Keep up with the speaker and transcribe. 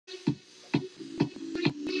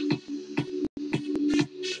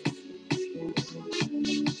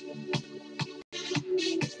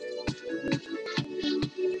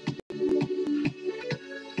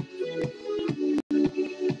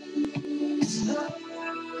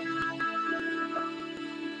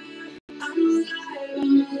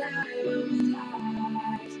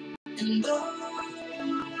And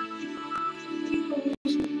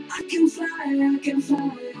I can fly, I can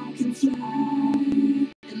fly, I can fly.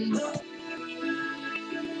 And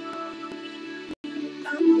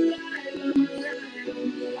I'm alive, I'm alive,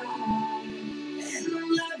 I'm alive. And I'm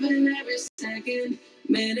loving every second,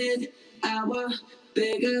 minute, hour,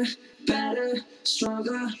 bigger, better,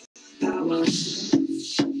 stronger, power.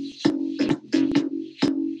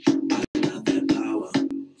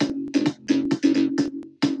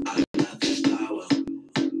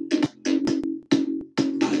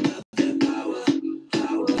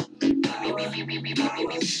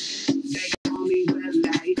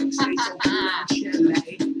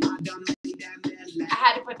 I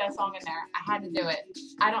had to put that song in there. I had to do it.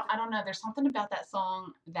 I don't know. There's something about that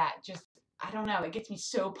song that just, I don't know. It gets me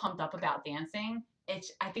so pumped up about dancing.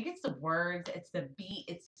 I think it's the words, it's the beat,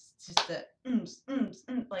 it's just the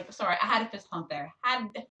like, sorry, I had a fist pump there. Had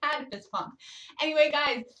a fist pump. Anyway,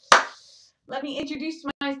 guys, let me introduce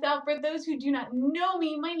myself. For those who do not know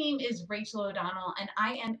me, my name is Rachel O'Donnell, and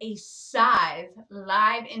I am a Cize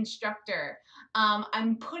live instructor.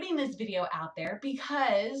 I'm putting this video out there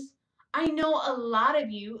because I know a lot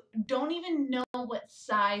of you don't even know what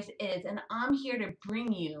Cize is, and I'm here to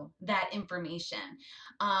bring you that information.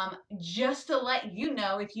 Just to let you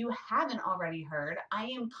know, if you haven't already heard, I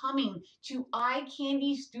am coming to Eye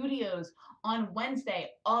Candy Studios on Wednesday,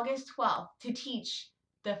 August 12th, to teach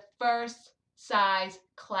the first Cize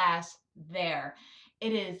class there.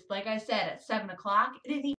 It is, like I said, at 7 o'clock.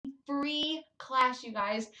 It is a free class, you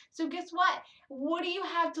guys. So guess what? What do you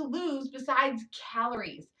have to lose besides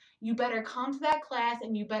calories? You better come to that class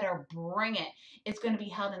and you better bring it. It's going to be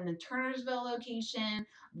held in the Turnersville location,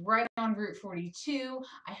 right on Route 42.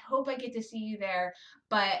 I hope I get to see you there.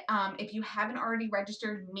 But if you haven't already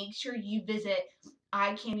registered, make sure you visit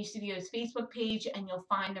Eye Candy Studios Facebook page and you'll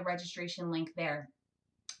find the registration link there.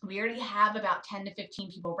 We already have about 10 to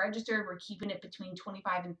 15 people registered. We're keeping it between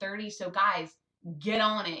 25 and 30. So guys, get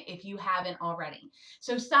on it if you haven't already.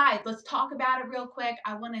 So Cize, let's talk about it real quick.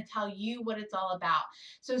 I want to tell you what it's all about.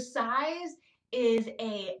 So Cize is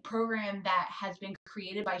a program that has been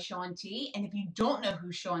created by Shaun T. And if you don't know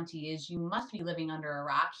who Shaun T is, you must be living under a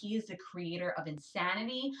rock. He is the creator of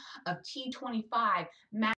Insanity, of T25,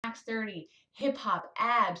 Max 30, Hip Hop,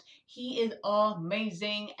 Abs. He is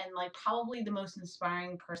amazing and like probably the most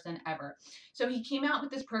inspiring person ever. So he came out with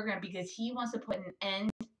this program because he wants to put an end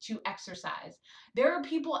to exercise. There are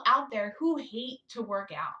people out there who hate to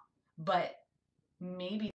work out, but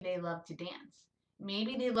maybe they love to dance.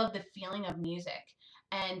 Maybe they love the feeling of music.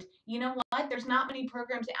 And you know what? There's not many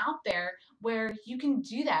programs out there where you can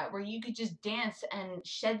do that, where you could just dance and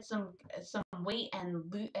shed some weight and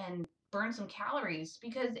burn some calories,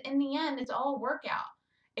 because in the end, it's all a workout,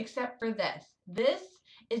 except for this. This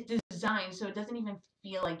is designed so it doesn't even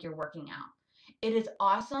feel like you're working out. It is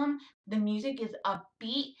awesome. The music is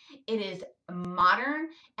upbeat. It is modern,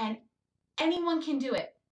 and anyone can do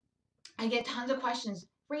it. I get tons of questions.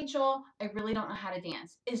 Rachel, I really don't know how to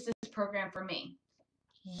dance. Is this program for me?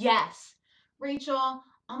 Yes. Rachel,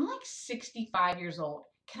 I'm like 65 years old.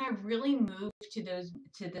 Can I really move to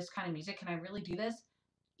this kind of music? Can I really do this?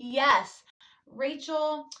 Yes.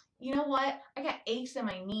 Rachel, you know what? I got aches in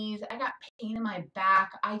my knees. I got pain in my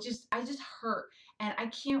back. I just hurt and I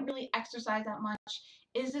can't really exercise that much.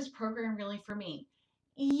 Is this program really for me?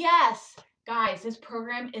 Yes. Guys, this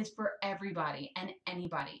program is for everybody and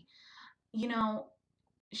anybody. You know,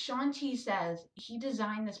 Shaun T says he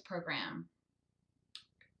designed this program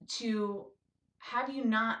to have you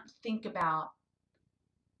not think about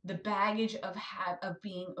the baggage of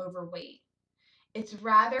being overweight. It's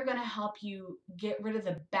rather going to help you get rid of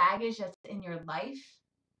the baggage that's in your life,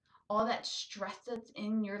 all that stress that's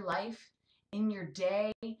in your life, in your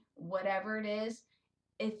day, whatever it is.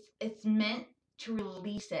 It's meant to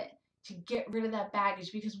release it, to get rid of that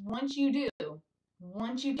baggage, because once you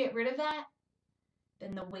get rid of that,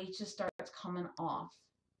 then the weight just starts coming off.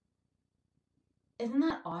 Isn't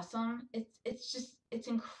that awesome? It's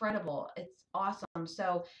incredible. It's awesome.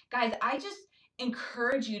 So guys, I just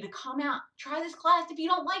encourage you to come out, try this class. If you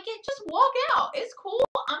don't like it, just walk out. It's cool.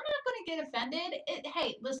 I'm not going to get offended.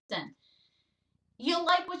 Hey, listen, you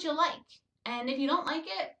like what you like. And if you don't like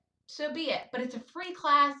it, so be it. But it's a free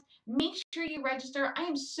class. Make sure you register. I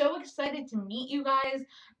am so excited to meet you guys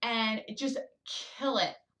and just kill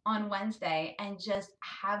it on Wednesday and just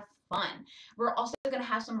have fun. We're also going to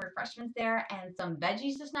have some refreshments there and some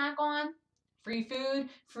veggies to snack on. Free food,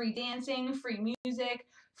 free dancing, free music,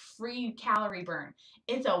 free calorie burn.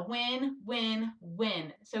 It's a win, win,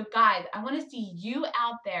 win. So, guys, I want to see you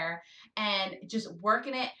out there and just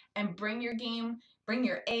working it and bring your game, bring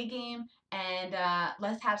your A game, and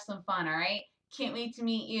let's have some fun, all right? Can't wait to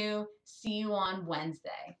meet you. See you on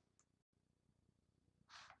Wednesday.